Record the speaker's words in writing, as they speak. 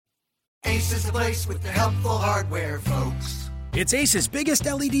Ace is the place with the helpful hardware, folks. It's Ace's biggest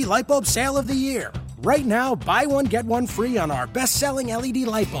LED light bulb sale of the year. Right now, buy one, get one free on our best-selling LED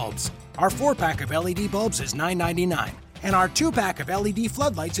light bulbs. Our 4-pack of LED bulbs is $9.99, and our 2-pack of LED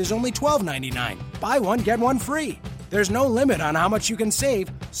floodlights is only $12.99. Buy one, get one free. There's no limit on how much you can save,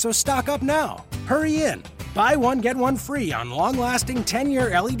 so stock up now. Hurry in. Buy one, get one free on long-lasting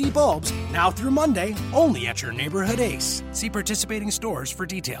 10-year LED bulbs, now through Monday, only at your neighborhood Ace. See participating stores for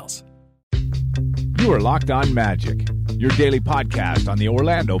details. You are Locked On Magic, your daily podcast on the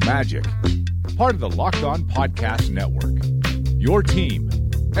Orlando Magic. Part of the Locked On Podcast Network. Your team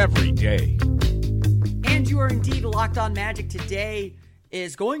every day. And you are indeed Locked On Magic. Today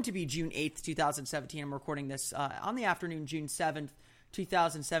is going to be June 8th, 2017. I'm recording this on the afternoon, June 7th,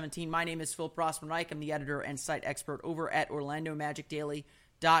 2017. My name is Philip Rossman-Reich. I'm the editor and site expert over at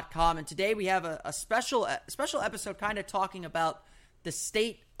OrlandoMagicDaily.com. And today we have a special episode kind of talking about the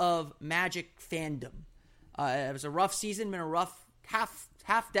state of Magic fandom. It was a rough season, been a rough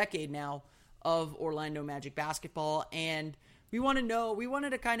half decade now of Orlando Magic basketball, and we wanted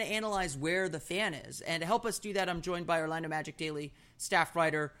to kind of analyze where the fan is. And to help us do that, I'm joined by Orlando Magic Daily staff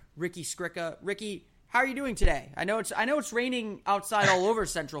writer Ricky Skricka. Ricky, how are you doing today? I know it's raining outside all over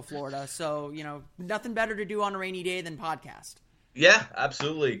Central Florida, so nothing better to do on a rainy day than podcast. Yeah,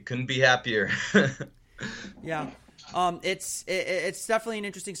 absolutely. Couldn't be happier. Yeah. It's definitely an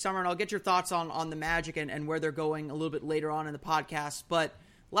interesting summer, and I'll get your thoughts on the Magic and where they're going a little bit later on in the podcast. But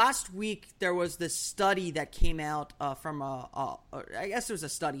last week there was this study that came out from I guess it was a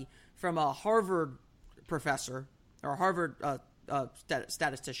study from a Harvard professor or Harvard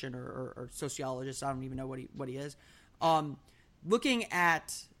statistician or sociologist. I don't even know what he is. Looking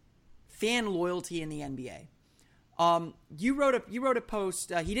at fan loyalty in the NBA. You wrote a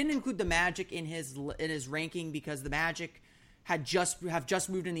post. He didn't include the Magic in his ranking because the Magic have just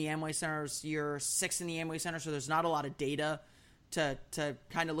moved in the Amway Center this year, 6th in the Amway Center, so there's not a lot of data to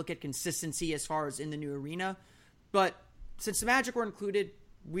kind of look at consistency as far as in the new arena. But since the Magic were included,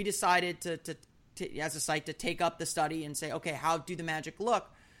 we decided to as a site to take up the study and say, okay, how do the Magic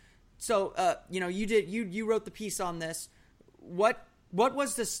look? So you wrote the piece on this. What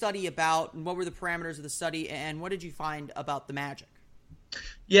was the study about, and what were the parameters of the study, and what did you find about the Magic?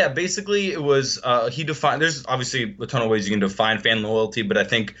 Yeah, basically it was he defined – there's obviously a ton of ways you can define fan loyalty, but I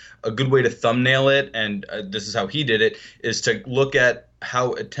think a good way to thumbnail it, and this is how he did it, is to look at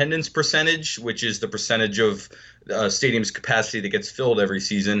how attendance percentage, which is the percentage of stadium's capacity that gets filled every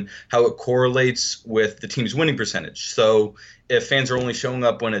season, how it correlates with the team's winning percentage. So if fans are only showing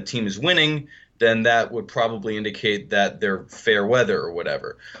up when a team is winning – then that would probably indicate that they're fair weather or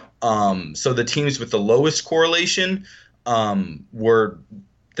whatever. So the teams with the lowest correlation were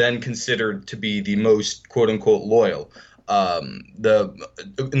then considered to be the most quote-unquote loyal. In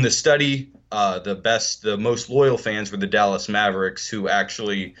the study, the most loyal fans were the Dallas Mavericks, who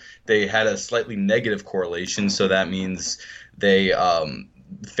actually they had a slightly negative correlation. So that means they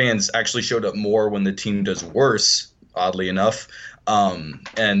fans actually showed up more when the team does worse, oddly enough.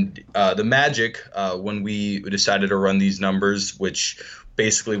 The Magic, when we decided to run these numbers, which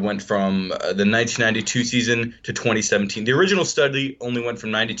basically went from the 1992 season to 2017. The original study only went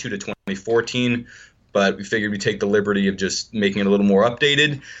from 92 to 2014, but we figured we'd take the liberty of just making it a little more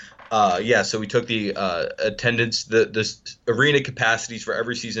updated. So we took the attendance, the arena capacities for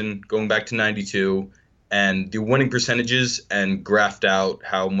every season going back to 92, and the winning percentages, and graphed out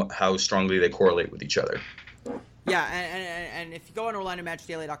how strongly they correlate with each other. Yeah, and if you go on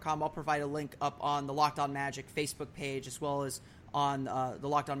OrlandoMagicDaily.com, I'll provide a link up on the Locked On Magic Facebook page as well as on the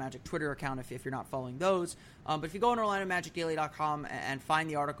Locked On Magic Twitter account if you're not following those. But if you go on OrlandoMagicDaily.com and find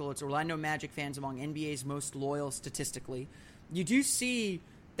the article, it's Orlando Magic fans among NBA's most loyal statistically. You do see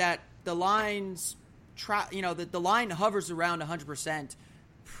that the lines, the line hovers around 100%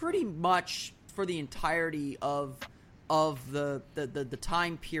 pretty much for the entirety of the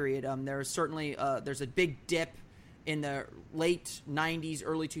time period. There's certainly there's a big dip in the late 90s,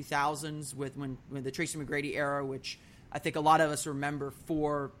 early 2000s when the Tracy McGrady era, which I think a lot of us remember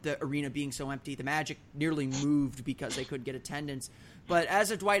for the arena being so empty. The Magic nearly moved because they couldn't get attendance. But as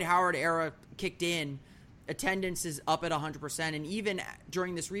the Dwight Howard era kicked in, attendance is up at 100%. And even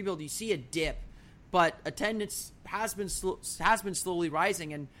during this rebuild, you see a dip, but attendance has been slowly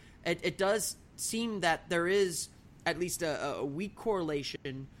rising. And it does seem that there is at least a weak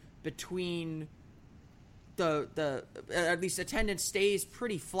correlation between at least attendance stays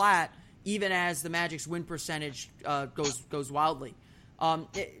pretty flat even as the Magic's win percentage goes wildly.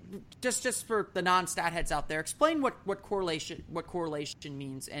 Just for the non-stat heads out there, explain what correlation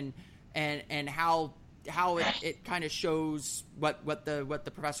means and how it kind of shows what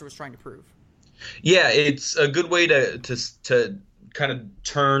the professor was trying to prove. Yeah, it's a good way to kind of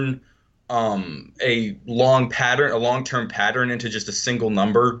turn a long-term pattern into just a single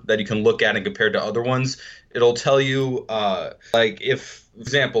number that you can look at and compare to other ones. It'll tell you, like, if, for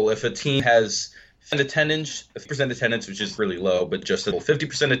example, if a team has 50% attendance, which is really low, but just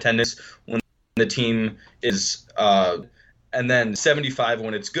 50% attendance when the team is, and then 75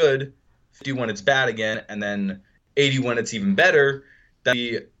 when it's good, 50 when it's bad again, and then 80 when it's even better, that'd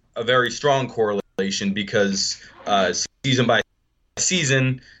be a very strong correlation because season by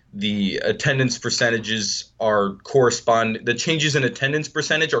season, the attendance percentages are the changes in attendance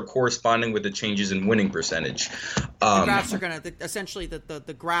percentage are corresponding with the changes in winning percentage. The graphs are going to essentially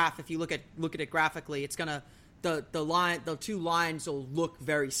the graph. If you look at it graphically, it's going to the two lines will look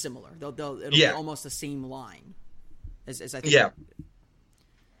very similar. It'll be almost the same line as I think. Yeah.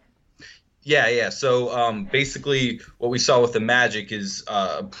 Yeah. So basically what we saw with the Magic is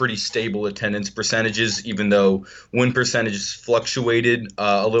pretty stable attendance percentages, even though win percentages fluctuated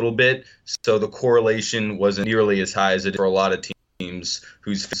a little bit. So the correlation wasn't nearly as high as it is for a lot of teams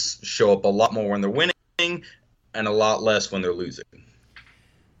who show up a lot more when they're winning and a lot less when they're losing.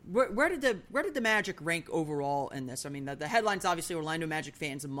 Where did the Magic rank overall in this? I mean, the headlines obviously Orlando Magic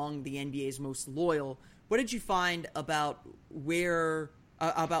fans among the NBA's most loyal. What did you find about where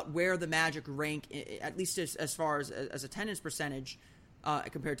the Magic rank, at least as far as attendance percentage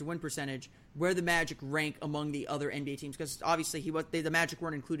compared to win percentage, where the Magic rank among the other NBA teams? Because obviously the Magic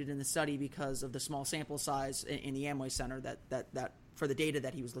weren't included in the study because of the small sample size in the Amway Center that for the data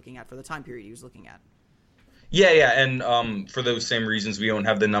that he was looking at, for the time period he was looking at. Yeah, and for those same reasons, we don't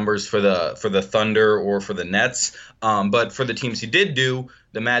have the numbers for the Thunder or for the Nets. But for the teams he did do,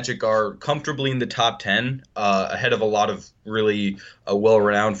 the Magic are comfortably in the top 10, ahead of a lot of really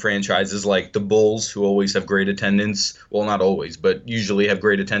well-renowned franchises like the Bulls, who always have great attendance. Well, not always, but usually have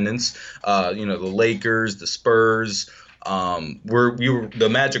great attendance. The Lakers, the Spurs. The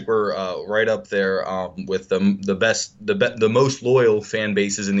Magic were right up there with the most loyal fan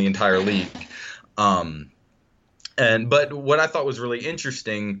bases in the entire league. But what I thought was really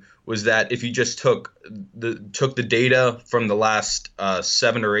interesting was that if you just took the data from the last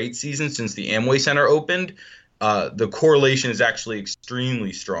 7 or 8 seasons since the Amway Center opened, the correlation is actually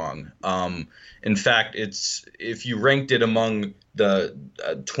extremely strong. In fact, if you ranked it among the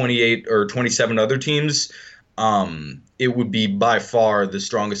 28 or 27 other teams, it would be by far the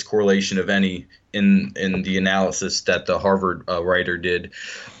strongest correlation of any in the analysis that the Harvard writer did.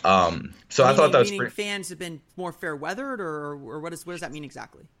 So I thought that was pretty. Fans have been more fair weathered, or what does that mean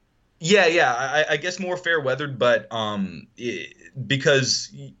exactly? Yeah. I guess more fair weathered, but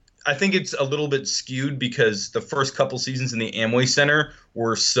because I think it's a little bit skewed because the first couple seasons in the Amway Center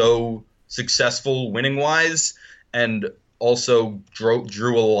were so successful winning wise, and also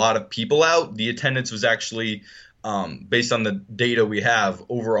drew a lot of people out. The attendance was actually, based on the data we have,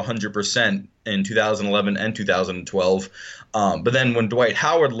 over 100% in 2011 and 2012. But then when Dwight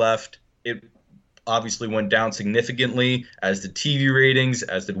Howard left, it obviously went down significantly, as did TV ratings,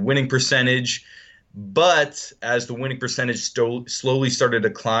 as did winning percentage. But as the winning percentage slowly started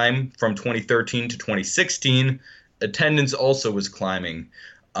to climb from 2013 to 2016, attendance also was climbing.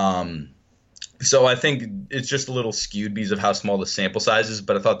 So I think it's just a little skewed because of how small the sample size is,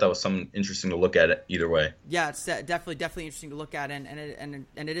 but I thought that was something interesting to look at either way. Yeah, it's definitely interesting to look at, and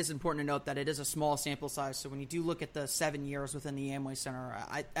it is important to note that it is a small sample size. So when you do look at the 7 years within the Amway Center,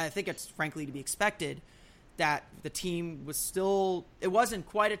 I think it's frankly to be expected that the team was still – it wasn't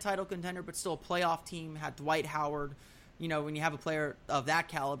quite a title contender, but still a playoff team, had Dwight Howard. You know, when you have a player of that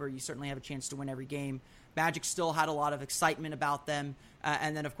caliber, you certainly have a chance to win every game. Magic still had a lot of excitement about them.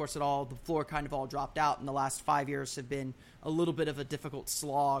 And then, of course, the floor kind of all dropped out, and the last 5 years have been a little bit of a difficult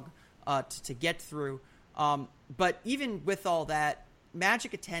slog to get through. But even with all that,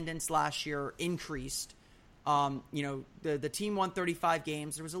 Magic attendance last year increased. The team won 35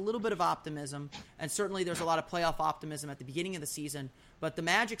 games. There was a little bit of optimism, and certainly there's a lot of playoff optimism at the beginning of the season. But the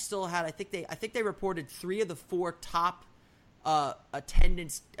Magic still had, I think they reported 3 of the 4 top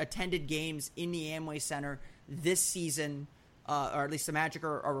attended games in the Amway Center this season. Or at least the Magic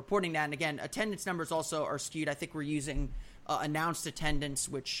are reporting that. And again, attendance numbers also are skewed. I think we're using announced attendance,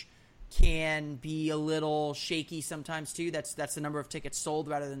 which can be a little shaky sometimes too. That's the number of tickets sold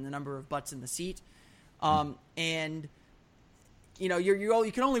rather than the number of butts in the seat. And you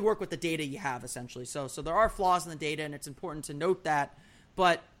can only work with the data you have, essentially. So there are flaws in the data, and it's important to note that.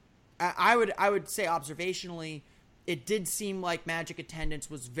 But I would say observationally, it did seem like Magic attendance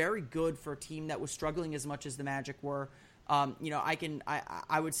was very good for a team that was struggling as much as the Magic were.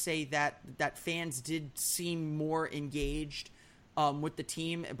 I would say that fans did seem more engaged with the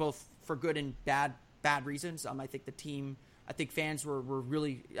team, both for good and bad reasons. I think fans were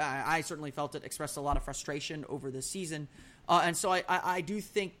really, I certainly felt it, expressed a lot of frustration over this season. And so I do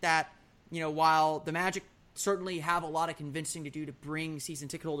think that, while the Magic certainly have a lot of convincing to do to bring season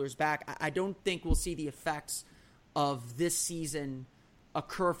ticket holders back, I don't think we'll see the effects of this season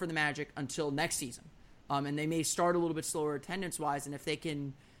occur for the Magic until next season. And they may start a little bit slower attendance-wise, and if they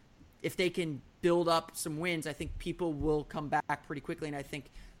can build up some wins, I think people will come back pretty quickly. And I think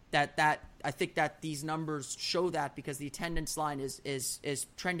that these numbers show that, because the attendance line is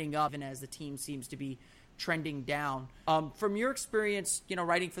trending up, and as the team seems to be trending down. From your experience,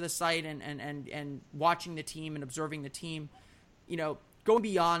 writing for the site and watching the team and observing the team, going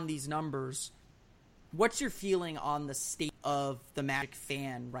beyond these numbers, what's your feeling on the state of the Magic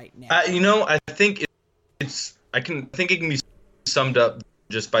fan right now? I think it can be summed up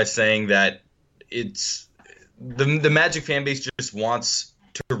just by saying that it's the Magic fan base just wants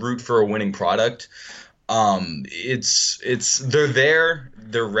to root for a winning product. They're there,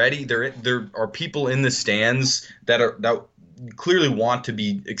 they're ready. There are people in the stands that clearly want to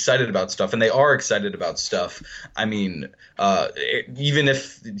be excited about stuff, and they are excited about stuff. I mean, even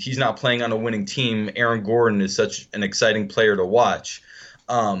if he's not playing on a winning team, Aaron Gordon is such an exciting player to watch.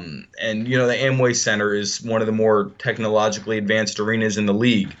 And the Amway Center is one of the more technologically advanced arenas in the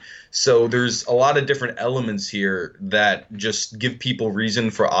league. So there's a lot of different elements here that just give people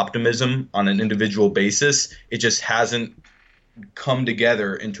reason for optimism on an individual basis. It just hasn't come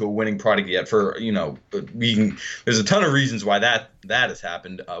together into a winning product yet. There's a ton of reasons why that has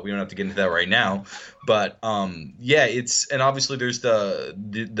happened. We don't have to get into that right now, but and obviously there's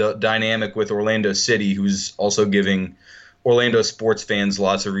the dynamic with Orlando City, who's also giving Orlando sports fans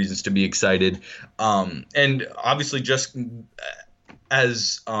lots of reasons to be excited. And obviously, just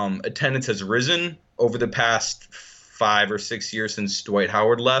as attendance has risen over the past 5 or 6 years since Dwight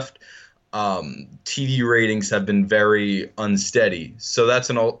Howard left, TV ratings have been very unsteady. So that's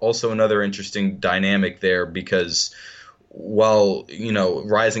also another interesting dynamic there, because while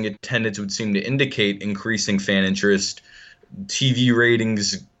rising attendance would seem to indicate increasing fan interest, TV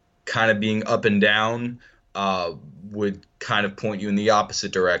ratings kind of being up and down would kind of point you in the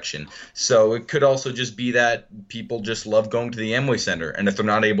opposite direction. So it could also just be that people just love going to the Amway Center, and if they're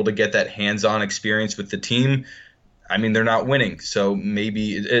not able to get that hands-on experience with the team, I mean, they're not winning. So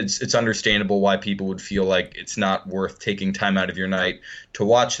maybe it's understandable why people would feel like it's not worth taking time out of your night to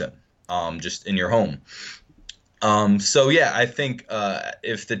watch them, just in your home. I think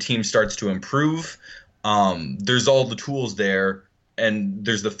if the team starts to improve, there's all the tools there, and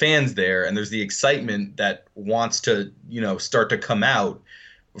there's the fans there, and there's the excitement that wants to, start to come out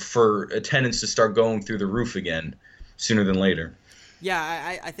for attendance to start going through the roof again sooner than later.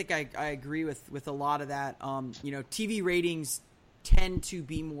 Yeah, I think I agree with a lot of that. TV ratings tend to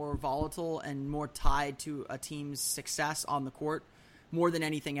be more volatile and more tied to a team's success on the court more than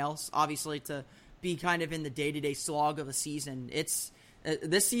anything else. Obviously, to be kind of in the day-to-day slog of a season, this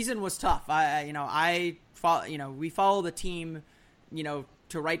season was tough. We follow the team, to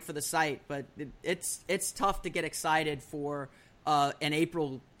write for the site, but it's tough to get excited for an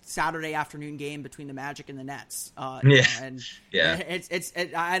April Saturday afternoon game between the Magic and the Nets. I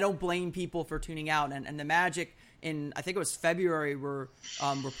don't blame people for tuning out. And the Magic in, I think it was February, were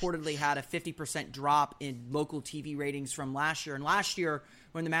reportedly had a 50% drop in local TV ratings from last year. And last year,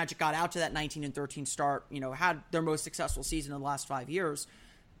 when the Magic got out to that 19-13 start, had their most successful season in the last 5 years,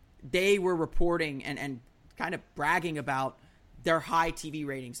 they were reporting and kind of bragging about their high TV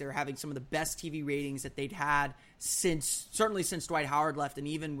ratings. They were having some of the best TV ratings that they'd had certainly since Dwight Howard left, and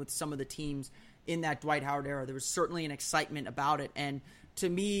even with some of the teams in that Dwight Howard era, there was certainly an excitement about it. And to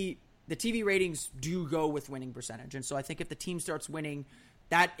me, the TV ratings do go with winning percentage. And so I think if the team starts winning,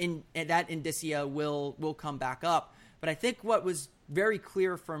 that indicia will come back up. But I think what was very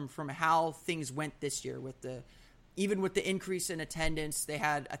clear from how things went this year, even with the increase in attendance, they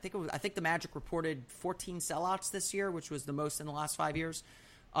had, I think the Magic reported 14 sellouts this year, which was the most in the last 5 years.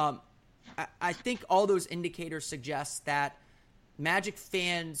 I think all those indicators suggest that Magic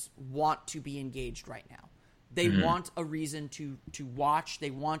fans want to be engaged right now. They want a reason to watch.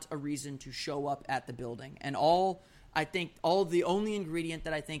 They want a reason to show up at the building. And the only ingredient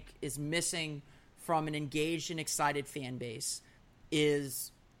that I think is missing from an engaged and excited fan base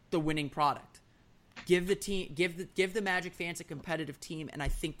is the winning product. Give the Magic fans a competitive team, and I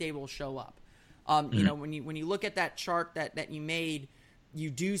think they will show up. When you look at that chart that you made, you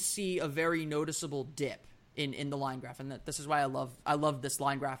do see a very noticeable dip in the line graph, and this is why I love this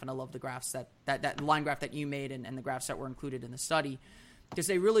line graph, and I love the graphs that line graph that you made and the graphs that were included in the study, because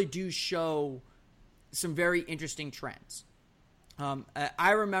they really do show some very interesting trends.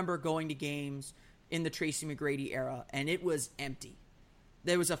 I remember going to games in the Tracy McGrady era, and it was empty.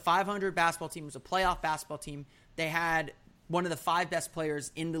 There was a 500 basketball team. It was a playoff basketball team. They had one of the 5 best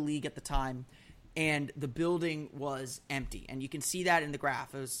players in the league at the time, and the building was empty. And you can see that in the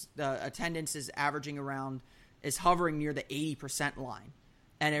graph. The attendance is hovering near the 80% line.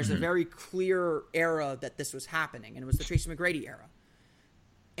 And there's a very clear era that this was happening, and it was the Tracy McGrady era.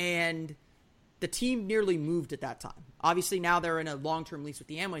 And the team nearly moved at that time. Obviously, now they're in a long-term lease with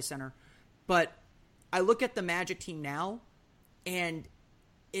the Amway Center. But I look at the Magic team now, and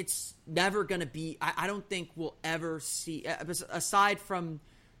it's never going to be – I don't think we'll ever see – aside from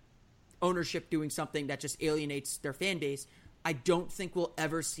ownership doing something that just alienates their fan base, I don't think we'll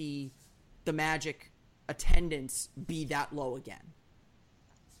ever see the Magic attendance be that low again,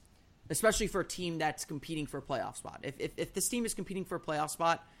 especially for a team that's competing for a playoff spot. If this team is competing for a playoff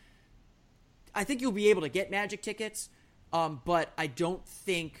spot, I think you'll be able to get Magic tickets, but I don't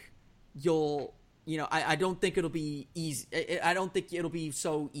think you'll – I don't think it'll be easy. I don't think it'll be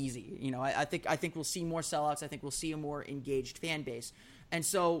so easy. I think we'll see more sellouts. I think we'll see a more engaged fan base. And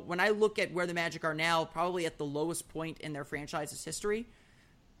so when I look at where the Magic are now, probably at the lowest point in their franchise's history,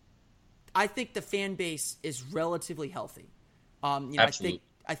 I think the fan base is relatively healthy. Absolutely.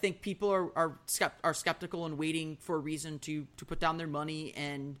 I think people are skeptical and waiting for a reason to put down their money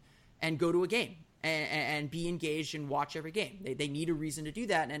and go to a game. And be engaged and watch every game. They need a reason to do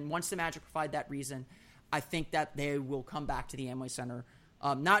that. And once the Magic provide that reason, I think that they will come back to the Amway Center,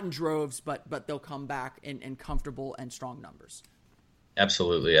 not in droves, but they'll come back in comfortable and strong numbers.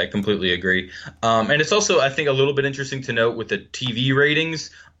 Absolutely. I completely agree. And it's also, I think, a little bit interesting to note with the TV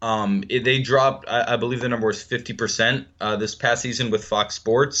ratings. They dropped, I believe the number was 50% this past season with Fox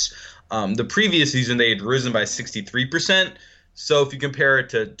Sports. The previous season, they had risen by 63%. So if you compare it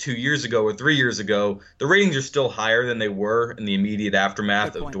to 2 years ago or 3 years ago, the ratings are still higher than they were in the immediate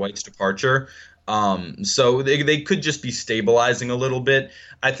aftermath of Dwight's departure. So they could just be stabilizing a little bit.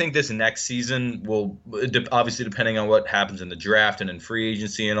 I think this next season will, obviously depending on what happens in the draft and in free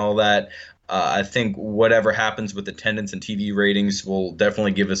agency and all that, I think whatever happens with attendance and TV ratings will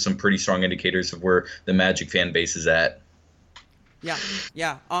definitely give us some pretty strong indicators of where the Magic fan base is at. Yeah.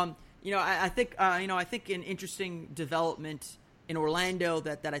 I think an interesting development in Orlando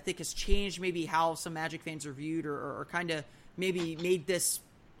that I think has changed maybe how some Magic fans are viewed or kind of maybe made this,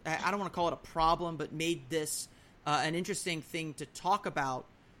 I don't want to call it a problem, but made this an interesting thing to talk about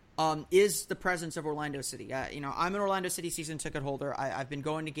is the presence of Orlando City. I'm an Orlando City season ticket holder. I've been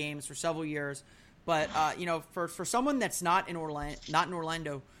going to games for several years, but for someone that's not in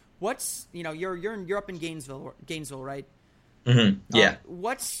Orlando, what's you're up in Gainesville, right? Mm-hmm. Yeah.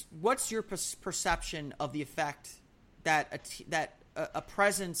 What's your perception of the effect that a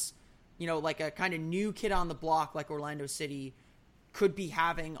presence, like a kind of new kid on the block like Orlando City could be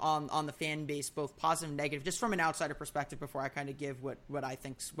having on the fan base, both positive and negative, just from an outsider perspective, before I kind of give what I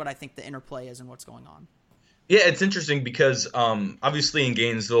think the interplay is and what's going on? Yeah, it's interesting because obviously in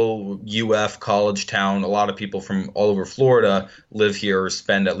Gainesville, UF, college town, a lot of people from all over Florida live here or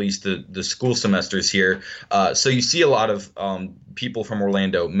spend at least the school semesters here. So you see a lot of people from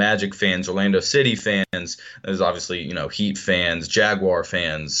Orlando, Magic fans, Orlando City fans. There's obviously, Heat fans, Jaguar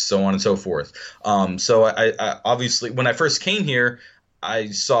fans, so on and so forth. So I obviously, when I first came here, I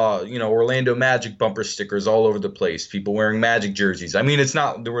saw, Orlando Magic bumper stickers all over the place, people wearing Magic jerseys. I mean,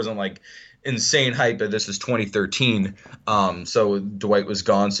 there wasn't like insane hype, but this is 2013. So Dwight was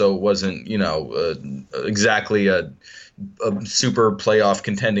gone, so it wasn't, exactly a super playoff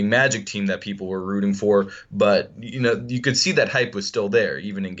contending Magic team that people were rooting for. But, you could see that hype was still there,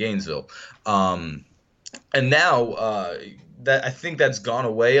 even in Gainesville. And now that I think that's gone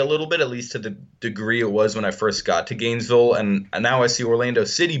away a little bit, at least to the degree it was when I first got to Gainesville. And now I see Orlando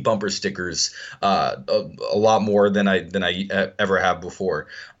City bumper stickers a lot more than I ever have before.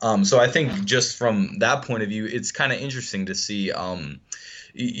 So I think just from that point of view, it's kind of interesting to see, all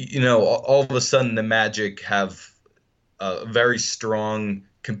of a sudden the Magic have a very strong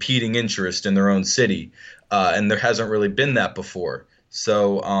competing interest in their own city. And there hasn't really been that before.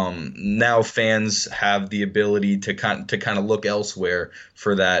 So now fans have the ability to kind of look elsewhere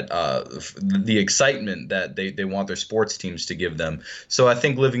for that the excitement that they want their sports teams to give them. So I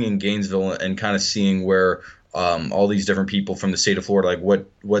think living in Gainesville and kind of seeing where all these different people from the state of Florida, like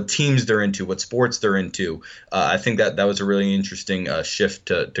what teams they're into, what sports they're into, I think that was a really interesting shift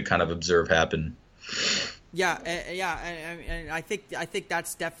to kind of observe happen. Yeah, and I think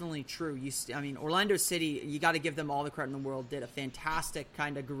that's definitely true. Orlando City, you got to give them all the credit in the world. Did a fantastic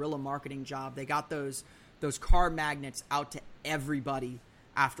kind of guerrilla marketing job. They got those car magnets out to everybody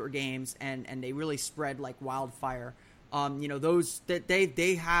after games, and they really spread like wildfire. Those that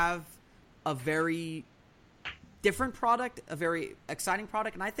they have a very different product, a very exciting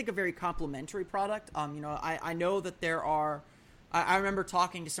product, and I think a very complimentary product. I know that there are. I remember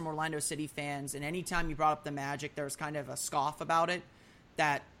talking to some Orlando City fans, and anytime you brought up the Magic, there was kind of a scoff about it,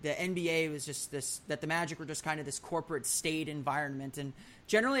 that the NBA was just this, that the Magic were just kind of this corporate state environment. And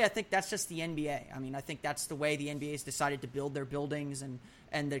generally, I think that's just the NBA. I mean, I think that's the way the NBA has decided to build their buildings, and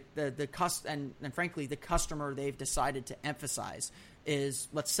frankly, the customer they've decided to emphasize is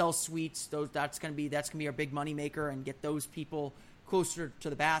let's sell suites. That's gonna be our big money maker, and get those people closer to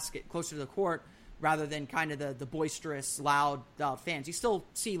the basket, closer to the court, rather than kind of the boisterous, loud fans. You still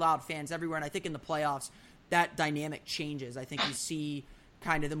see loud fans everywhere, and I think in the playoffs, that dynamic changes. I think you see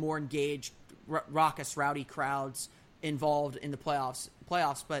kind of the more engaged, raucous, rowdy crowds involved in the playoffs.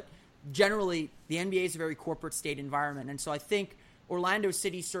 But generally, the NBA is a very corporate state environment, and so I think Orlando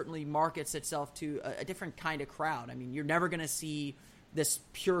City certainly markets itself to a different kind of crowd. I mean, you're never going to see this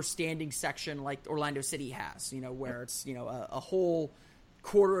pure standing section like Orlando City has, where it's, a whole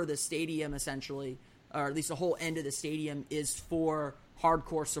quarter of the stadium essentially, or at least the whole end of the stadium is for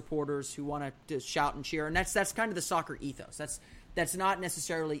hardcore supporters who want to shout and cheer. And that's kind of the soccer ethos. That's not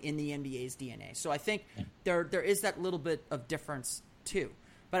necessarily in the NBA's DNA. So I think there is that little bit of difference too.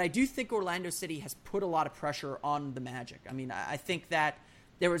 But I do think Orlando City has put a lot of pressure on the Magic. I mean, I think that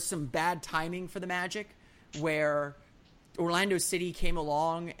there was some bad timing for the Magic where Orlando City came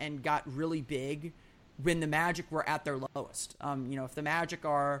along and got really big when the Magic were at their lowest. If the Magic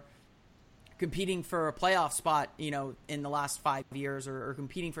are competing for a playoff spot, in the last 5 years, or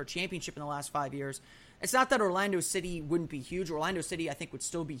competing for a championship in the last 5 years, it's not that Orlando City wouldn't be huge. Orlando City, I think, would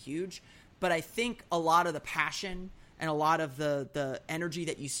still be huge. But I think a lot of the passion and a lot of the energy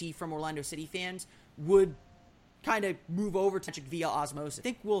that you see from Orlando City fans would kind of move over to Magic via osmosis. I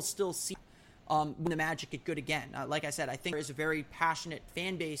think we'll still see when the Magic get good again. Like I said, I think there is a very passionate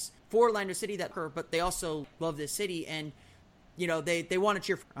fan base for Orlando City but they also love this city, and they want to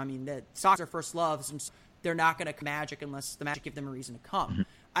cheer for. I mean, the Sox are first loves, and they're not going to come Magic unless the Magic give them a reason to come. Mm-hmm.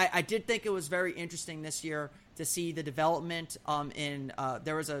 I did think it was very interesting this year to see the development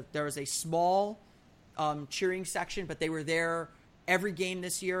there was a small cheering section, but they were there every game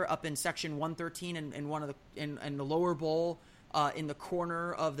this year up in section 113 in the lower bowl. In the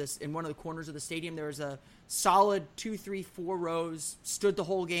corner of this, in one of the corners of the stadium, there was a solid 2, 3, 4 rows, stood the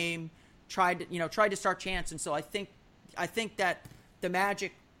whole game, tried to start chants. And so I think that the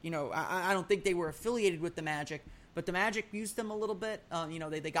Magic, I don't think they were affiliated with the Magic, but the Magic used them a little bit.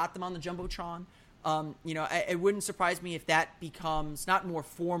 They got them on the Jumbotron. It wouldn't surprise me if that becomes not more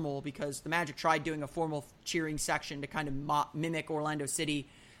formal, because the Magic tried doing a formal cheering section to kind of mimic Orlando City,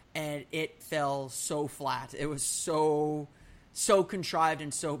 and it fell so flat. It was so contrived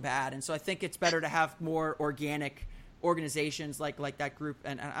and so bad. And so I think it's better to have more organic organizations like that group.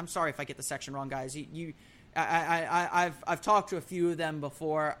 And I'm sorry if I get the section wrong, guys. I've talked to a few of them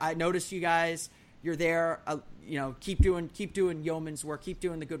before. I noticed you guys, you're there. Keep doing yeoman's work. Keep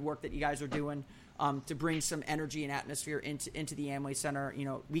doing the good work that you guys are doing to bring some energy and atmosphere into the Amway Center.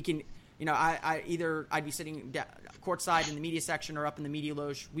 We can. I'd be sitting courtside in the media section or up in the media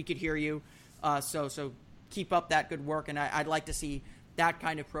loge. We could hear you. So keep up that good work, and I'd like to see that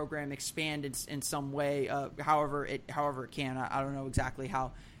kind of program expand in some way, however it can. I don't know exactly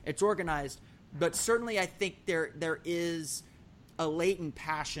how it's organized, but certainly I think there is a latent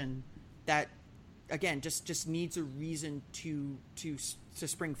passion that, again, just needs a reason to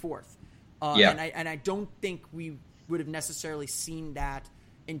spring forth. And I don't think we would have necessarily seen that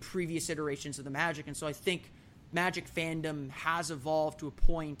in previous iterations of the Magic, and so I think Magic fandom has evolved to a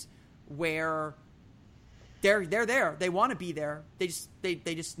point where they're there. They want to be there. They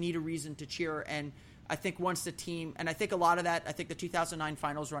just need a reason to cheer. And I think once the team, and I think a lot of that, I think the 2009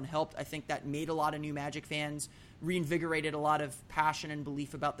 finals run helped. I think that made a lot of new Magic fans, reinvigorated a lot of passion and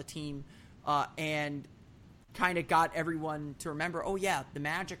belief about the team, and kind of got everyone to remember, oh yeah, the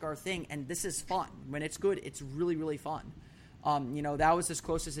Magic are a thing, and this is fun. When it's good, it's really, really fun. That was as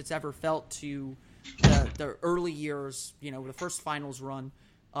close as it's ever felt to the early years, the first finals run.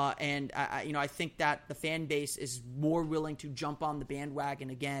 And I think that the fan base is more willing to jump on the bandwagon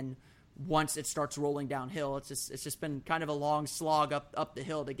again once it starts rolling downhill. It's just been kind of a long slog up the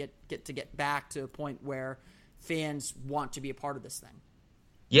hill to get back to a point where fans want to be a part of this thing.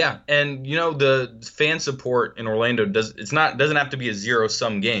 Yeah, and the fan support in Orlando doesn't have to be a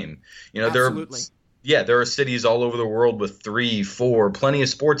zero-sum game. Absolutely. yeah, there are cities all over the world with 3, 4, plenty of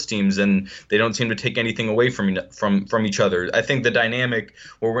sports teams, and they don't seem to take anything away from each other. I think the dynamic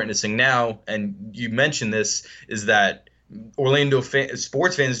we're witnessing now, and you mentioned this, is that Orlando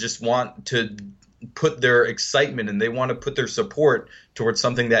sports fans just want to put their excitement and they want to put their support towards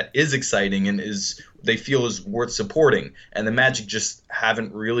something that is exciting and they feel is worth supporting. And the Magic just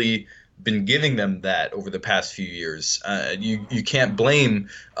haven't really been giving them that over the past few years. You can't blame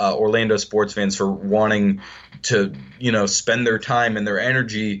Orlando sports fans for wanting to spend their time and their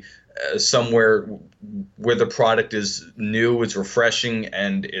energy somewhere where the product is new, it's refreshing,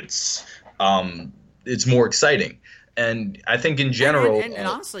 and it's more exciting. And I think in general, and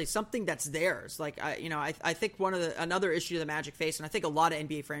honestly, something that's theirs. Like I think another issue the Magic face, and I think a lot of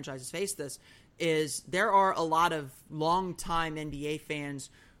NBA franchises face this, is there are a lot of longtime NBA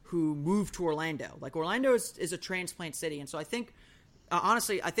fans who moved to Orlando. Like Orlando is a transplant city, and so I think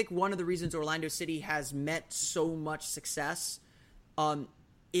honestly, I think one of the reasons Orlando City has met so much success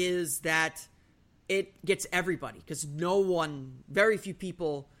is that it gets everybody, because very few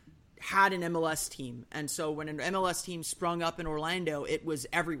people had an MLS team. And so when an MLS team sprung up in Orlando, it was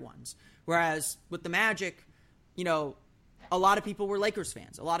everyone's. Whereas with the Magic, a lot of people were Lakers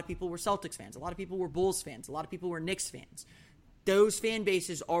fans. A lot of people were Celtics fans. A lot of people were Bulls fans. A lot of people were Knicks fans. Those fan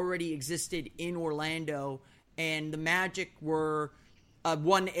bases already existed in Orlando, and the Magic were a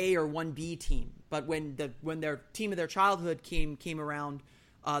 1A or 1B team. But when their team of their childhood came around,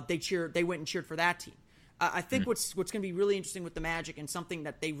 they went and cheered for that team. I think what's going to be really interesting with the Magic, and something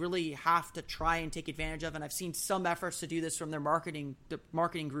that they really have to try and take advantage of, and I've seen some efforts to do this from their marketing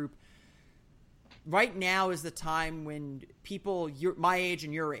group. Right now is the time when people my age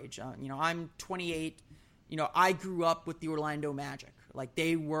and your age, I'm 28. I grew up with the Orlando Magic. Like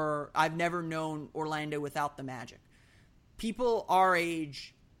I've never known Orlando without the Magic. People our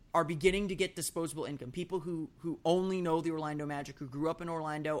age are beginning to get disposable income. People who only know the Orlando Magic, who grew up in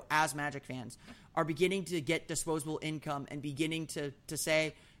Orlando as Magic fans, are beginning to get disposable income and beginning to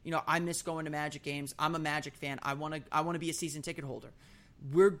say, I miss going to Magic games. I'm a Magic fan. I want to be a season ticket holder.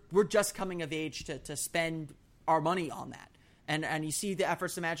 We're just coming of age to spend our money on that. And you see the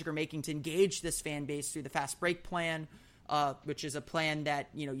efforts the Magic are making to engage this fan base through the Fast Break plan, which is a plan that,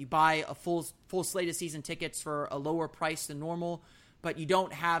 you buy a full slate of season tickets for a lower price than normal, but you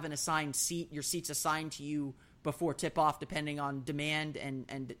don't have an assigned seat. Your seat's assigned to you before tip-off, depending on demand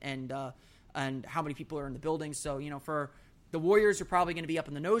and how many people are in the building. So, for the Warriors, you're probably going to be up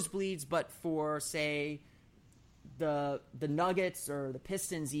in the nosebleeds, but for, say, the Nuggets or the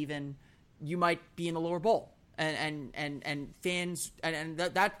Pistons even, you might be in the lower bowl. And fans, and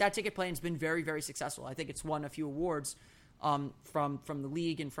that ticket plan has been very, very successful. I think it's won a few awards from the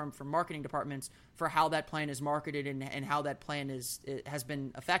league and from marketing departments for how that plan is marketed and how that plan has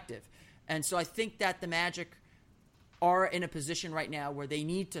been effective. And so I think that the Magic are in a position right now where they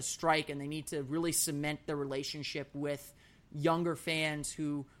need to strike, and they need to really cement their relationship with younger fans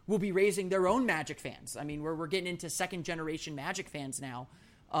who will be raising their own Magic fans. I mean, we're getting into second generation Magic fans now.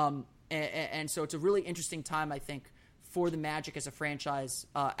 And so it's a really interesting time, I think, for the Magic as a franchise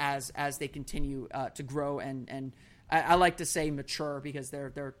as they continue to grow and I like to say mature, because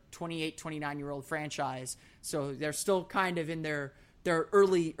they're 28, 29-year-old franchise, so they're still kind of in their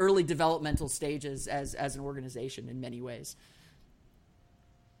early developmental stages as an organization in many ways.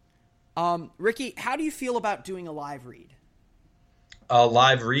 Ricky, how do you feel about doing a live read? A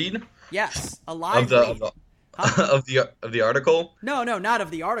live read? Yes, a live read. Of the article? No, not of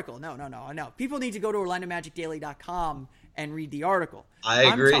the article. No. People need to go to OrlandoMagicDaily.com and read the article.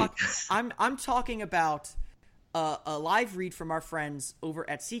 I agree. I'm talking about a live read from our friends over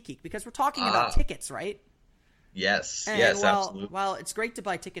at SeatGeek, because we're talking about tickets, right? Yes, and absolutely. While it's great to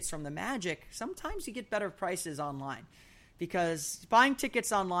buy tickets from the Magic, sometimes you get better prices online, because buying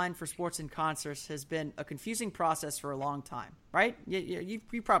tickets online for sports and concerts has been a confusing process for a long time, right?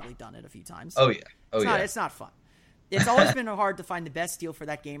 You've probably done it a few times. Oh, yeah. It's not fun. It's always been hard to find the best deal for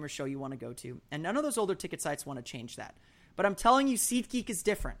that game or show you want to go to, and none of those older ticket sites want to change that. But I'm telling you, SeatGeek is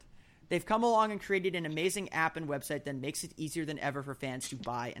different. They've come along and created an amazing app and website that makes it easier than ever for fans to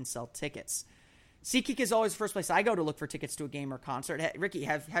buy and sell tickets. SeatGeek is always the first place I go to look for tickets to a game or concert. Ricky,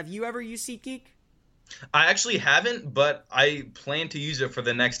 have you ever used SeatGeek? I actually haven't, but I plan to use it for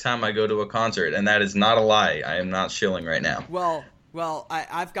the next time I go to a concert, and that is not a lie. I am not shilling right now. Well,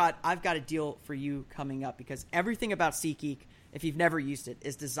 I've got a deal for you coming up, because everything about SeatGeek, if you've never used it,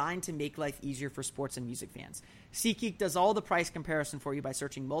 is designed to make life easier for sports and music fans. SeatGeek does all the price comparison for you by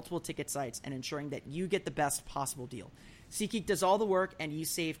searching multiple ticket sites and ensuring that you get the best possible deal. SeatGeek does all the work, and you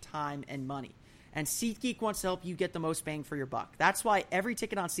save time and money. And SeatGeek wants to help you get the most bang for your buck. That's why every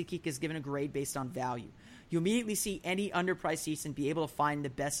ticket on SeatGeek is given a grade based on value. You immediately see any underpriced seats and be able to find the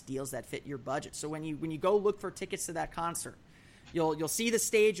best deals that fit your budget. So when you go look for tickets to that concert, you'll see the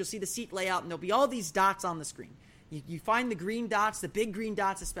stage, you'll see the seat layout, and there'll be all these dots on the screen. You find the green dots, the big green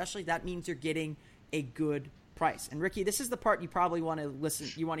dots especially, that means you're getting a good price. And Ricky, this is the part you probably want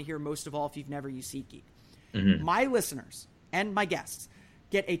to hear most of all if you've never used SeatGeek. Mm-hmm. My listeners and my guests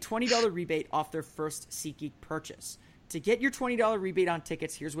get a $20 rebate off their first SeatGeek purchase. To get your $20 rebate on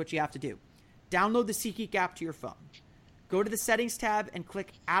tickets, here's what you have to do. Download the SeatGeek app to your phone. Go to the settings tab and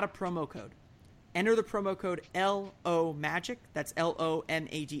click add a promo code. Enter the promo code LOMAGIC, that's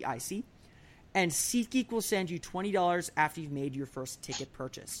LOMAGIC, and SeatGeek will send you $20 after you've made your first ticket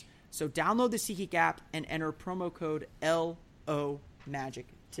purchase. So download the SeatGeek app and enter promo code LOMAGIC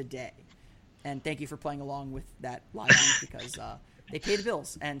today. And thank you for playing along with that live because they pay the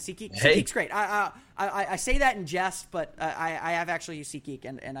bills. And SeatGeek's great. I say that in jest, but I have actually used SeatGeek,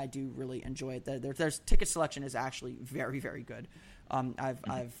 and I do really enjoy it. Their ticket selection is actually very, very good.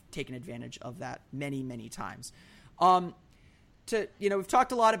 I've taken advantage of that many, many times. We've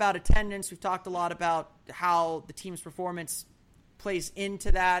talked a lot about attendance. We've talked a lot about how the team's performance plays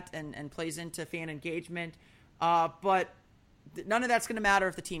into that and plays into fan engagement. But none of that's going to matter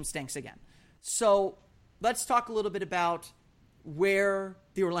if the team stinks again. So let's talk a little bit about where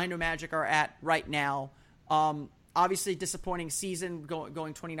the Orlando Magic are at right now. Obviously, disappointing season,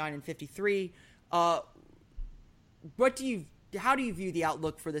 going 29-53. How do you view the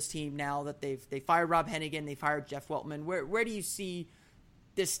outlook for this team now that they fired Rob Hennigan, they fired Jeff Weltman? Where do you see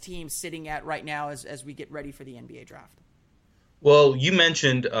this team sitting at right now as we get ready for the NBA draft? Well, you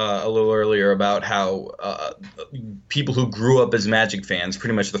mentioned a little earlier about how people who grew up as Magic fans,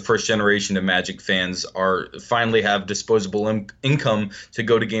 pretty much the first generation of Magic fans, finally have disposable income to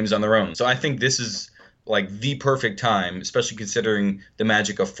go to games on their own. So I think this is like the perfect time, especially considering the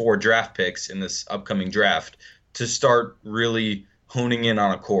Magic of 4 draft picks in this upcoming draft, to start really honing in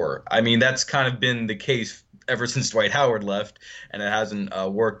on a core. I mean, that's kind of been the case ever since Dwight Howard left, and it hasn't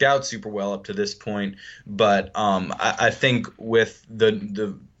worked out super well up to this point. But I think with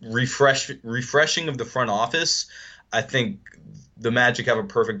the refreshing of the front office, I think the Magic have a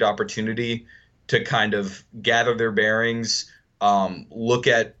perfect opportunity to kind of gather their bearings, look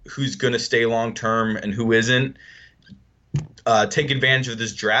at who's going to stay long term and who isn't, take advantage of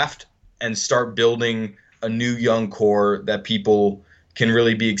this draft, and start building a new young core that people can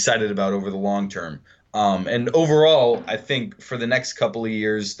really be excited about over the long term. And overall, I think for the next couple of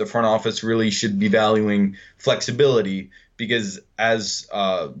years, the front office really should be valuing flexibility because, as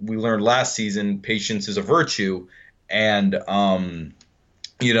we learned last season, patience is a virtue. And,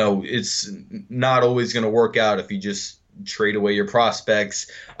 it's not always going to work out if you just trade away your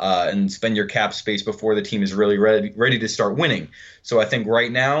prospects and spend your cap space before the team is really ready to start winning. So I think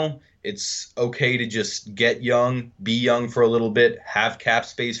right now it's okay to just get young, be young for a little bit, have cap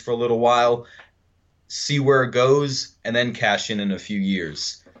space for a little while, see where it goes, and then cash in a few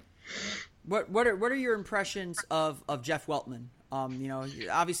years. What are your impressions of Jeff Weltman?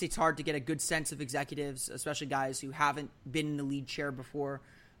 Obviously it's hard to get a good sense of executives, especially guys who haven't been in the lead chair before.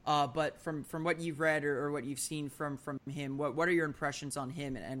 But from what you've read or what you've seen from him, what are your impressions on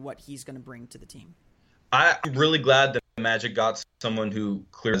him and what he's going to bring to the team? I'm really glad that Magic got someone who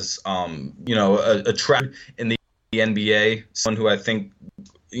clears, a track in the NBA, someone who I think,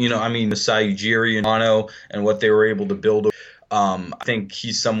 Masai Ujiri and Toronto and what they were able to build. I think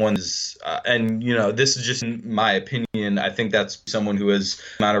he's someone, this is just my opinion. I think that's someone who has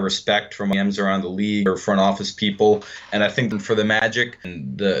a amount of respect from GMs around the league or front office people. And I think for the Magic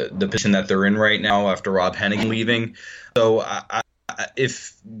and the position that they're in right now after Rob Hennigan leaving, so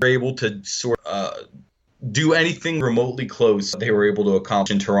if they're able to sort of do anything remotely close they were able to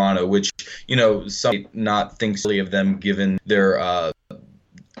accomplish in Toronto, which, some might not think silly of them given their,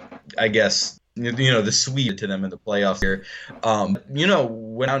 the sweep to them in the playoffs here.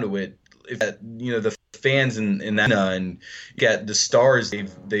 Went down to it, if the fans in that and get the stars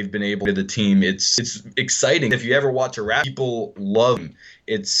they've been able to the team, it's exciting. If you ever watch a rap, people love them.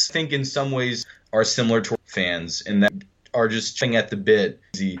 I think in some ways are similar to fans and that are just chewing at the bit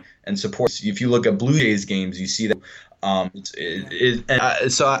and support. If you look at Blue Jays games, you see that.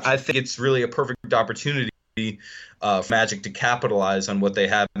 So I think it's really a perfect opportunity for Magic to capitalize on what they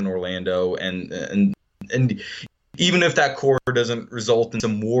have in Orlando, and even if that core doesn't result in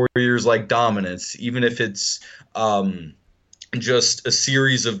some Warriors-like dominance, even if it's just a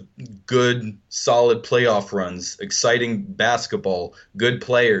series of good, solid playoff runs, exciting basketball, good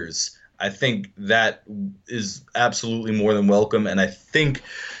players, I think that is absolutely more than welcome. And I think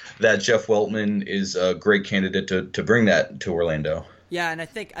that Jeff Weltman is a great candidate to bring that to Orlando. Yeah, and I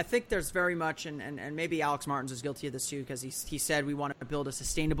think there's very much, and maybe Alex Martins is guilty of this too, because he said we want to build a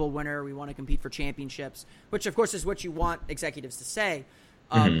sustainable winner, we want to compete for championships, which of course is what you want executives to say.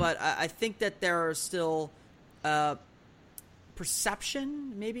 But I think that there are still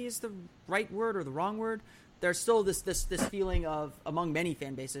perception, maybe is the right word or the wrong word. There's still this feeling of, among many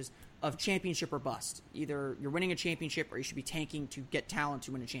fan bases, of championship or bust. Either you're winning a championship or you should be tanking to get talent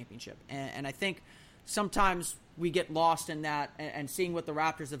to win a championship. And I think sometimes we get lost in that and seeing what the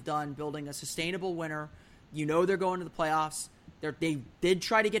Raptors have done, building a sustainable winner. You know they're going to the playoffs. They did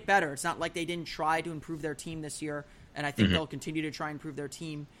try to get better. It's not like they didn't try to improve their team this year, and I think they'll continue to try and improve their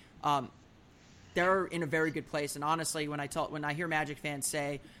team. They're in a very good place, and honestly, when I hear Magic fans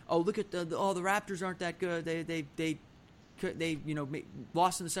say, "Oh, look at the Raptors aren't that good. They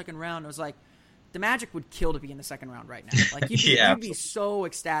lost in the second round," I was like, the Magic would kill to be in the second round right now. Like you'd be so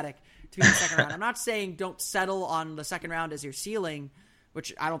ecstatic to be in the second round. I'm not saying don't settle on the second round as your ceiling,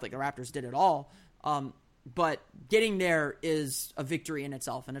 which I don't think the Raptors did at all. But getting there is a victory in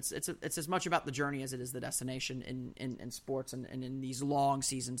itself, and it's as much about the journey as it is the destination in sports and in these long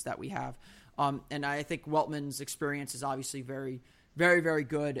seasons that we have. And I think Weltman's experience is obviously very, very, very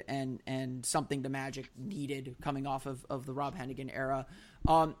good and something the Magic needed coming off of the Rob Hennigan era.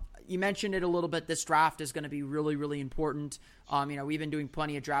 You mentioned it a little bit. This draft is going to be really, really important. We've been doing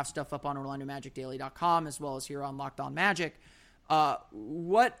plenty of draft stuff up on OrlandoMagicDaily.com as well as here on Locked On Magic.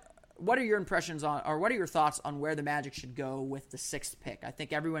 What are your impressions on, or what are your thoughts on where the Magic should go with the 6th pick? I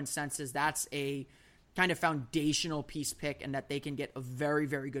think everyone senses that's a kind of foundational piece pick and that they can get a very,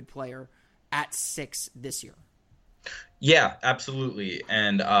 very good player at 6 this year. Yeah, absolutely.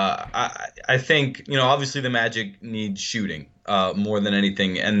 And I think, obviously the Magic need shooting more than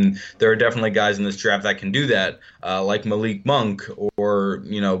anything. And there are definitely guys in this draft that can do that, like Malik Monk or,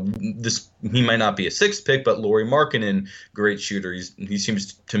 he might not be a 6th pick, but Lauri Markkanen, great shooter. He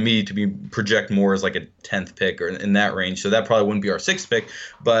seems to me to be project more as like a 10th pick or in that range. So that probably wouldn't be our 6th pick.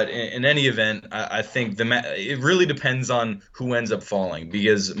 But in any event, I think it really depends on who ends up falling,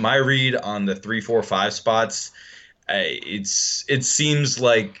 because my read on the 3, 4, 5 spots, it seems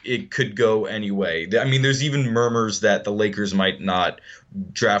like it could go any way. I mean, there's even murmurs that the Lakers might not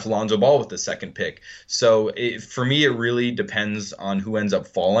draft Lonzo Ball with the 2nd pick. So for me, it really depends on who ends up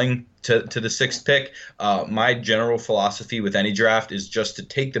falling to the 6th pick. My general philosophy with any draft is just to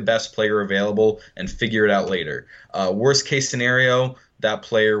take the best player available and figure it out later. Worst case scenario, that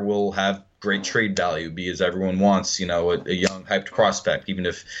player will have great trade value because everyone wants, a young hyped prospect, even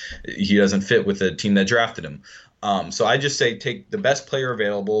if he doesn't fit with the team that drafted him. So I just say take the best player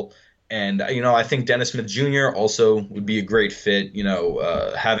available. And, I think Dennis Smith Jr. also would be a great fit.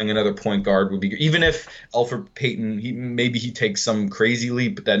 Having another point guard would be – even if Elfrid Payton, maybe he takes some crazy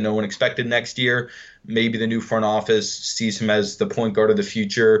leap that no one expected next year. Maybe the new front office sees him as the point guard of the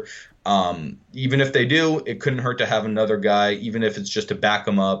future. Even if they do, it couldn't hurt to have another guy, even if it's just to back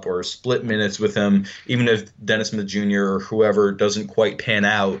him up or split minutes with him. Even if Dennis Smith Jr. or whoever doesn't quite pan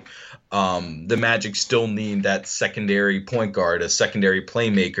out, the Magic still need that secondary point guard, a secondary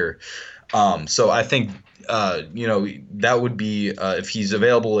playmaker. So I think, that would be if he's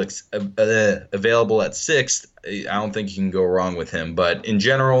available at 6th. I don't think you can go wrong with him. But in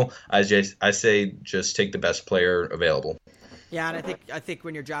general, I say just take the best player available. Yeah, and I think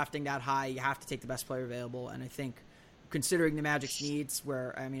when you're drafting that high, you have to take the best player available. And I think considering the Magic's needs,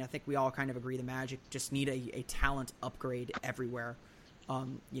 I think we all kind of agree the Magic just need a talent upgrade everywhere.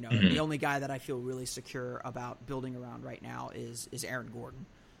 The only guy that I feel really secure about building around right now is Aaron Gordon.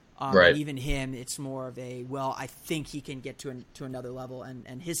 Right. And even him, it's more of I think he can get to another level,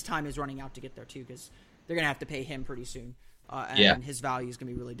 and his time is running out to get there too, because they're going to have to pay him pretty soon. And his value is going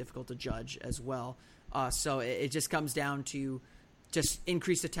to be really difficult to judge as well. So it just comes down to just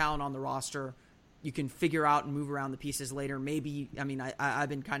increase the talent on the roster. You can figure out and move around the pieces later. Maybe, I've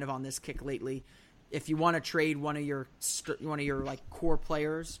been kind of on this kick lately. If you want to trade one of your like core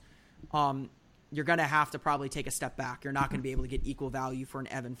players, you're going to have to probably take a step back. You're not going to be able to get equal value for an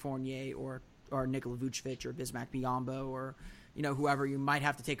Evan Fournier or Nikola Vucevic or Bismack Biyombo or whoever. You might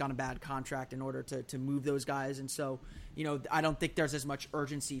have to take on a bad contract in order to move those guys. And so, I don't think there's as much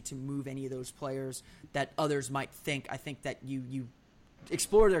urgency to move any of those players that others might think. I think that you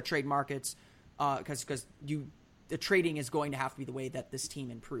explore their trade markets because the trading is going to have to be the way that this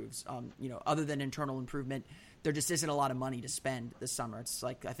team improves. Other than internal improvement, there just isn't a lot of money to spend this summer. It's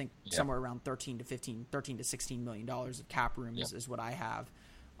like, I think somewhere around $13 to $16 million of cap room is what I have.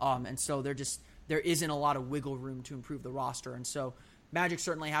 And so there isn't a lot of wiggle room to improve the roster. And so Magic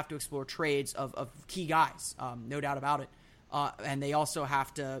certainly have to explore trades of key guys, no doubt about it. and they also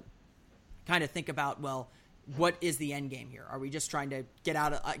have to kind of think about, well, what is the end game here? Are we just trying to get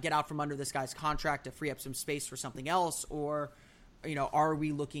out from under this guy's contract to free up some space for something else, or are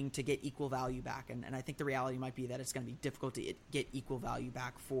we looking to get equal value back? And I think the reality might be that it's going to be difficult to get equal value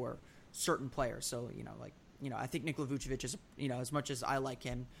back for certain players. So I think Nikola Vucevic is, as much as I like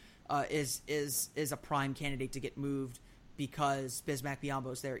him, is a prime candidate to get moved because Bismack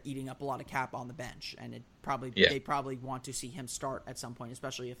Biyombo's there eating up a lot of cap on the bench, and they probably want to see him start at some point,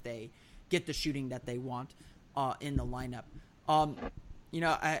 especially if they get the shooting that they want in the lineup.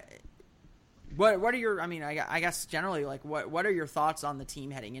 What are your? I mean, I guess generally, like, what are your thoughts on the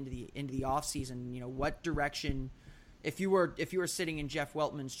team heading into the off season? What direction? If you were sitting in Jeff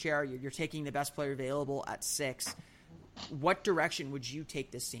Weltman's chair, you're taking the best player available at 6. What direction would you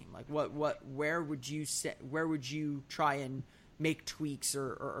take this team? Like, where would you try and make tweaks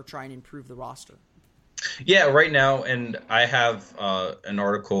or try and improve the roster? Yeah, right now, and I have an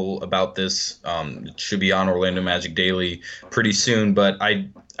article about this. It should be on Orlando Magic Daily pretty soon, but I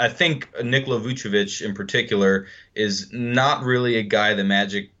think Nikola Vucevic in particular is not really a guy the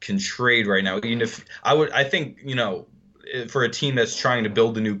Magic can trade right now. Even if I think for a team that's trying to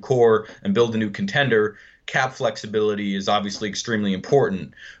build a new core and build a new contender, cap flexibility is obviously extremely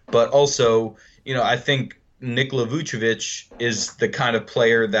important. But also, I think Nikola Vucevic is the kind of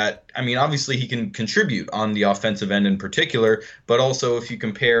player that, I mean, obviously he can contribute on the offensive end in particular, but also if you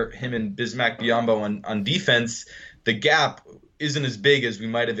compare him and Bismack Biyombo on defense, the gap isn't as big as we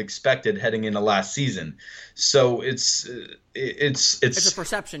might have expected heading into last season. So it's a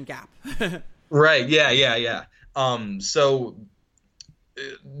perception gap. Right. Yeah. So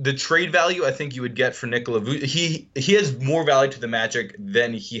the trade value I think you would get for Nikola Vucevic, he has more value to the Magic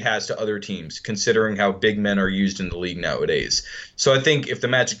than he has to other teams, considering how big men are used in the league nowadays. So I think if the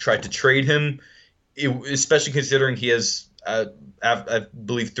Magic tried to trade him, especially considering he has, I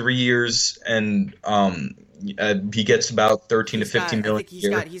believe, 3 years and he gets about 13 to 15 million.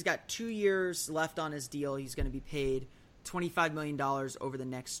 I think he's got 2 years left on his deal. He's going to be paid $25 million over the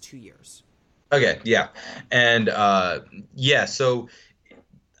next 2 years. Okay, yeah. And so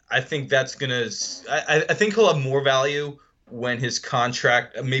I think that's gonna. I think he'll have more value when his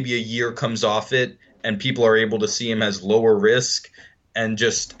contract, maybe a year comes off it, and people are able to see him as lower risk and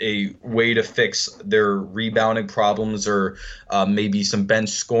just a way to fix their rebounding problems or maybe some bench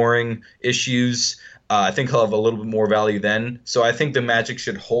scoring issues. I think he'll have a little bit more value then. So I think the Magic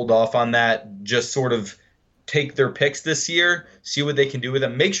should hold off on that. Just sort of take their picks this year, see what they can do with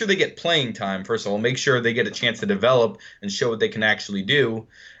them. Make sure they get playing time, first of all. Make sure they get a chance to develop and show what they can actually do.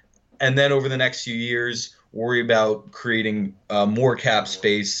 And then over the next few years, worry about creating more cap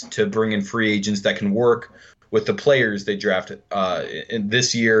space to bring in free agents that can work with the players they draft in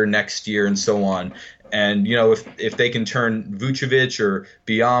this year, next year, and so on. And, if they can turn Vucevic or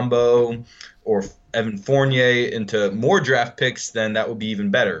Biyombo or Evan Fournier into more draft picks, then that would be even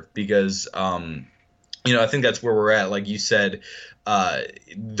better because I think that's where we're at. Like you said,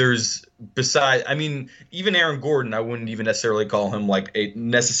 even Aaron Gordon, I wouldn't even necessarily call him like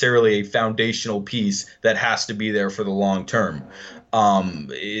necessarily a foundational piece that has to be there for the long term.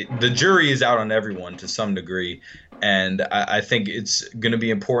 The jury is out on everyone to some degree, and I think it's going to be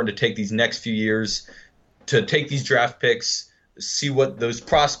important to take these next few years to take these draft picks, see what those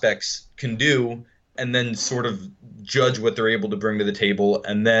prospects can do, and then sort of judge what they're able to bring to the table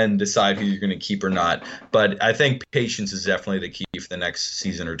and then decide who you're going to keep or not. But I think patience is definitely the key for the next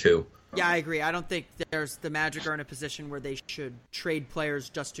season or two. Yeah, I agree. I don't think the Magic are in a position where they should trade players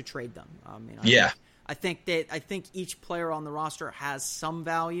just to trade them. I think each player on the roster has some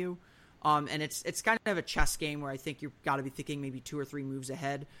value, and it's kind of a chess game where I think you've got to be thinking maybe 2 or 3 moves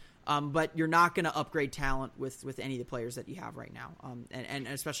ahead. But you're not going to upgrade talent with any of the players that you have right now, and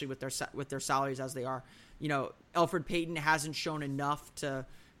especially with their salaries as they are. Elfrid Payton hasn't shown enough to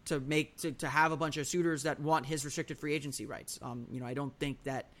have a bunch of suitors that want his restricted free agency rights. I don't think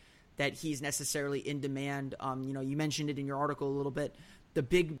that he's necessarily in demand. You mentioned it in your article a little bit. The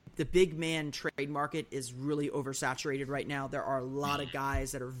big man trade market is really oversaturated right now. There are a lot of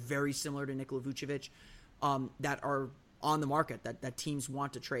guys that are very similar to Nikola Vucevic that are on the market that teams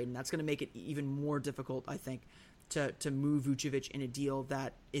want to trade, and that's going to make it even more difficult, I think, to move Vucevic in a deal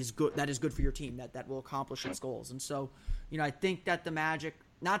that is good for your team, that will accomplish its goals. And so, I think that the Magic,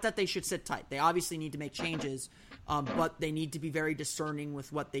 not that they should sit tight. They obviously need to make changes, but they need to be very discerning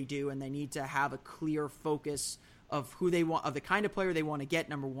with what they do, and they need to have a clear focus of who they want, of the kind of player they want to get,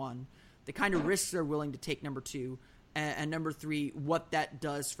 number one, the kind of risks they're willing to take, number two, and number three, what that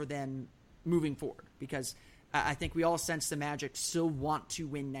does for them moving forward. Because I think we all sense the Magic still want to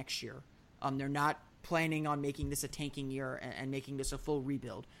win next year. They're not planning on making this a tanking year and making this a full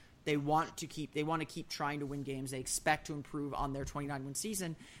rebuild. They want to keep trying to win games. They expect to improve on their 29-win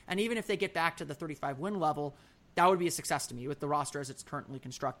season. And even if they get back to the 35-win level, that would be a success to me with the roster as it's currently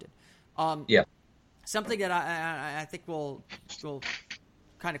constructed. Something that I think we'll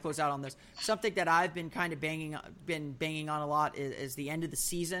kind of close out on this. Something that I've been kind of banging on a lot is the end of the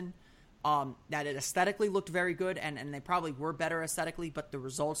season. That it aesthetically looked very good, and they probably were better aesthetically, but the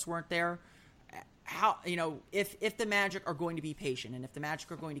results weren't there. How, if the Magic are going to be patient, and if the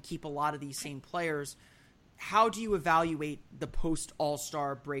Magic are going to keep a lot of these same players, how do you evaluate the post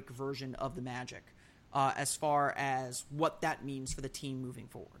All-Star break version of the Magic as far as what that means for the team moving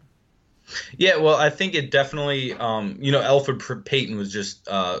forward? Yeah, well, I think it definitely, Elfrid Payton was just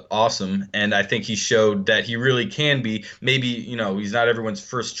awesome, and I think he showed that he really can be. Maybe, he's not everyone's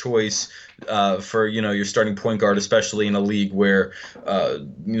first choice for, your starting point guard, especially in a league where,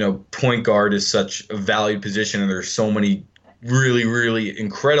 point guard is such a valued position, and there's so many really, really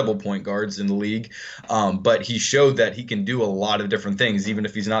incredible point guards in the league. But he showed that he can do a lot of different things, even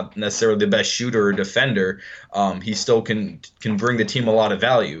if he's not necessarily the best shooter or defender. He still can bring the team a lot of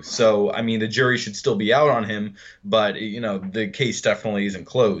value. So, I mean, the jury should still be out on him, but, the case definitely isn't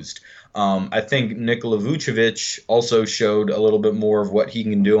closed. I think Nikola Vucevic also showed a little bit more of what he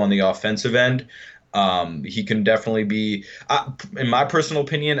can do on the offensive end. He can definitely be, in my personal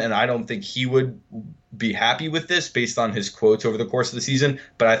opinion, and I don't think he would be happy with this based on his quotes over the course of the season,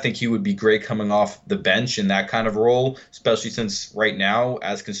 but I think he would be great coming off the bench in that kind of role, especially since right now,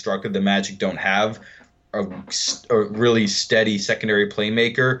 as constructed, the Magic don't have a really steady secondary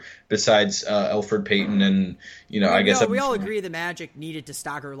playmaker besides Elfrid Payton, and I guess we all agree the Magic needed to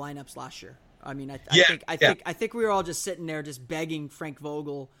stagger lineups last year. I mean, I think we were all just sitting there just begging Frank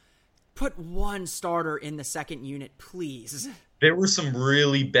Vogel, put one starter in the second unit, please. There were some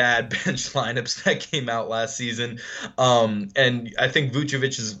really bad bench lineups that came out last season, and I think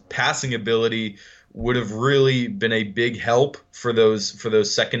Vucevic's passing ability would have really been a big help for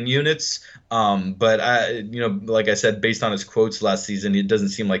those second units. But like I said, based on his quotes last season, it doesn't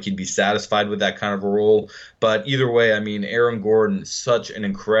seem like he'd be satisfied with that kind of a role. But either way, I mean, Aaron Gordon is such an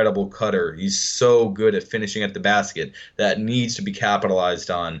incredible cutter. He's so good at finishing at the basket. That needs to be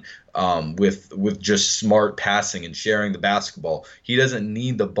capitalized on. With just smart passing and sharing the basketball. He doesn't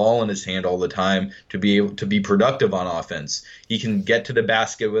need the ball in his hand all the time to be able to be productive on offense. He can get to the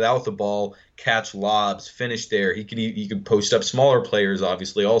basket without the ball, catch lobs, finish there. He can post up smaller players,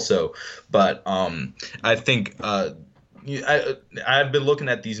 obviously, also. But I think I've been looking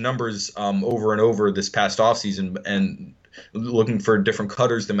at these numbers over and over this past offseason and looking for different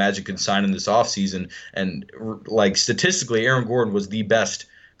cutters the Magic could sign in this offseason. And like statistically, Aaron Gordon was the best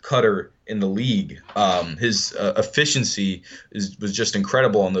cutter in the league. His efficiency was just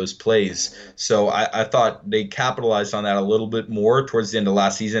incredible on those plays. So I thought they capitalized on that a little bit more towards the end of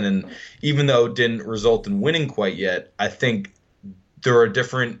last season. And even though it didn't result in winning quite yet, I think there are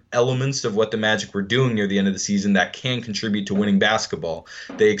different elements of what the Magic were doing near the end of the season that can contribute to winning basketball.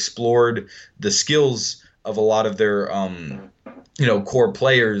 They explored the skills of a lot of their core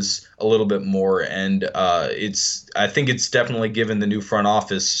players a little bit more, and I think it's definitely given the new front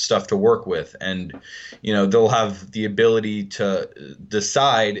office stuff to work with, and they'll have the ability to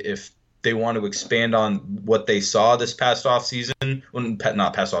decide if they want to expand on what they saw this past offseason,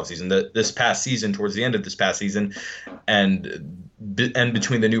 not past offseason, this past season, towards the end of this past season, and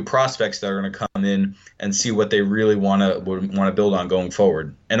between the new prospects that are going to come in and see what they really want to build on going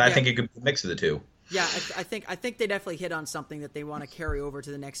forward. And I think it could be a mix of the two. Yeah, I think they definitely hit on something that they want to carry over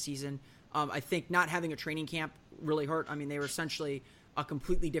to the next season. I think not having a training camp really hurt. I mean, they were essentially a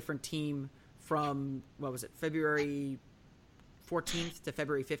completely different team from, February 14th to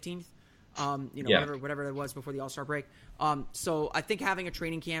February 15th. Whatever it was before the All-Star break. So I think having a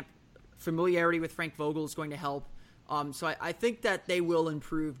training camp, familiarity with Frank Vogel is going to help. So I think that they will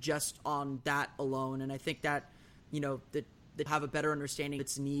improve just on that alone. And I think that, that have a better understanding of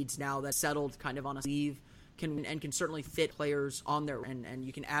its needs now that's settled kind of on a sleeve can certainly fit players on there, and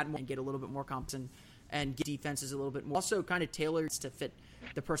you can add more and get a little bit more competent and get defenses a little bit more. Also kind of tailored to fit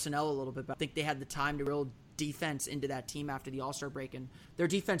the personnel a little bit, but I think they had the time to build defense into that team after the All-Star break, and their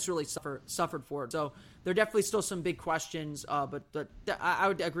defense really suffered for it. So there are definitely still some big questions, but I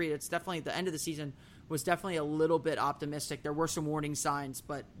would agree. It's definitely the end of the season was definitely a little bit optimistic. There were some warning signs,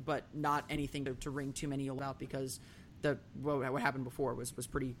 but not anything to ring too many about, because what happened before was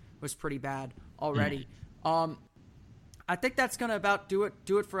pretty bad already. I think that's gonna about do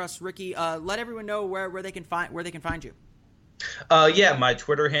it for us, Ricky. Let everyone know where they can find you. Yeah, my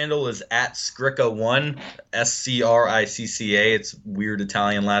Twitter handle is @Scricca1, SCRICCA. It's weird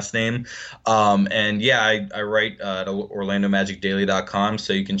Italian last name. And yeah, I write at OrlandoMagicDaily.com,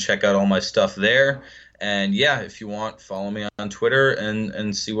 so you can check out all my stuff there. And yeah, if you want, follow me on Twitter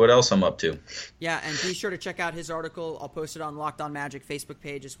and see what else I'm up to. Yeah, and be sure to check out his article. I'll post it on Locked On Magic Facebook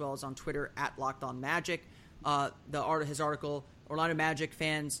page as well as on Twitter @LockedOnMagic. His article, Orlando Magic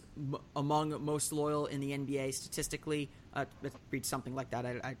fans among most loyal in the NBA statistically. Read something like that.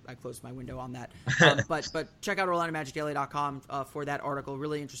 I closed my window on that. But check out OrlandoMagicDaily.com for that article.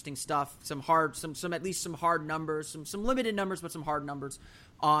 Really interesting stuff. Some at least some hard numbers, some limited numbers, but some hard numbers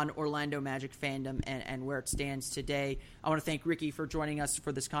on Orlando Magic fandom and where it stands today. I want to thank Ricky for joining us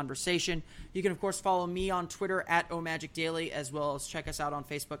for this conversation. You can, of course, follow me on Twitter @OMagicDaily, as well as check us out on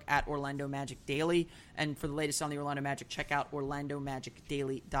Facebook @OrlandoMagicDaily. And for the latest on the Orlando Magic, check out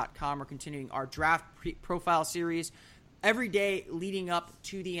OrlandoMagicDaily.com. We're continuing our draft profile series every day leading up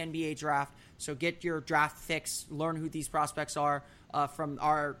to the NBA draft. So get your draft fix, learn who these prospects are from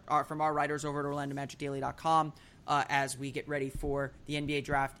our writers over at OrlandoMagicDaily.com as we get ready for the NBA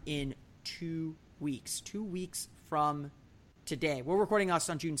draft in 2 weeks. 2 weeks from today. We're recording this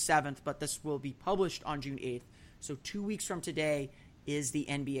on June 7th, but this will be published on June 8th. So 2 weeks from today is the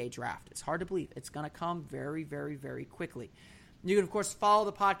NBA draft. It's hard to believe. It's going to come very, very, very quickly. You can, of course, follow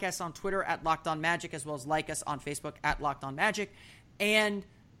the podcast on Twitter @LockedOnMagic, as well as like us on Facebook @LockedOnMagic, and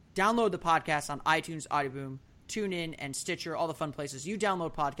download the podcast on iTunes, Audioboom, TuneIn, and Stitcher, all the fun places you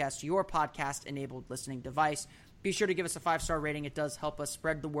download podcasts to your podcast-enabled listening device. Be sure to give us a 5-star rating. It does help us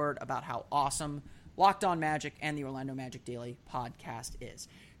spread the word about how awesome Locked On Magic and the Orlando Magic Daily podcast is.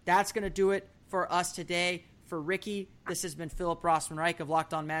 That's going to do it for us today. For Ricky, this has been Philip Rossman-Reich of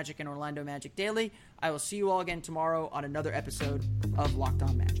Locked On Magic and Orlando Magic Daily. I will see you all again tomorrow on another episode of Locked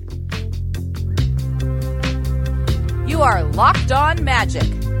On Magic. You are Locked On Magic,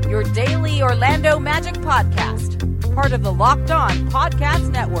 your daily Orlando Magic podcast. Part of the Locked On Podcast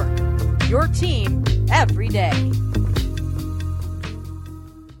Network. Your team every day.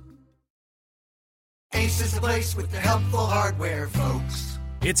 Ace is the place with the helpful hardware, folks.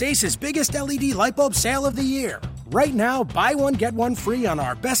 It's Ace's biggest LED light bulb sale of the year. Right now, buy one, get one free on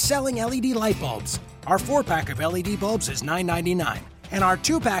our best-selling LED light bulbs. Our 4-pack of LED bulbs is $9.99, and our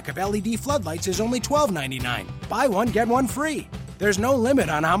 2-pack of LED floodlights is only $12.99. Buy one, get one free. There's no limit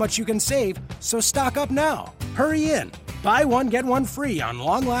on how much you can save, so stock up now. Hurry in. Buy one, get one free on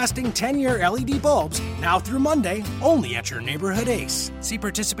long-lasting 10-year LED bulbs now through Monday, only at your neighborhood Ace. See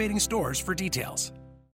participating stores for details.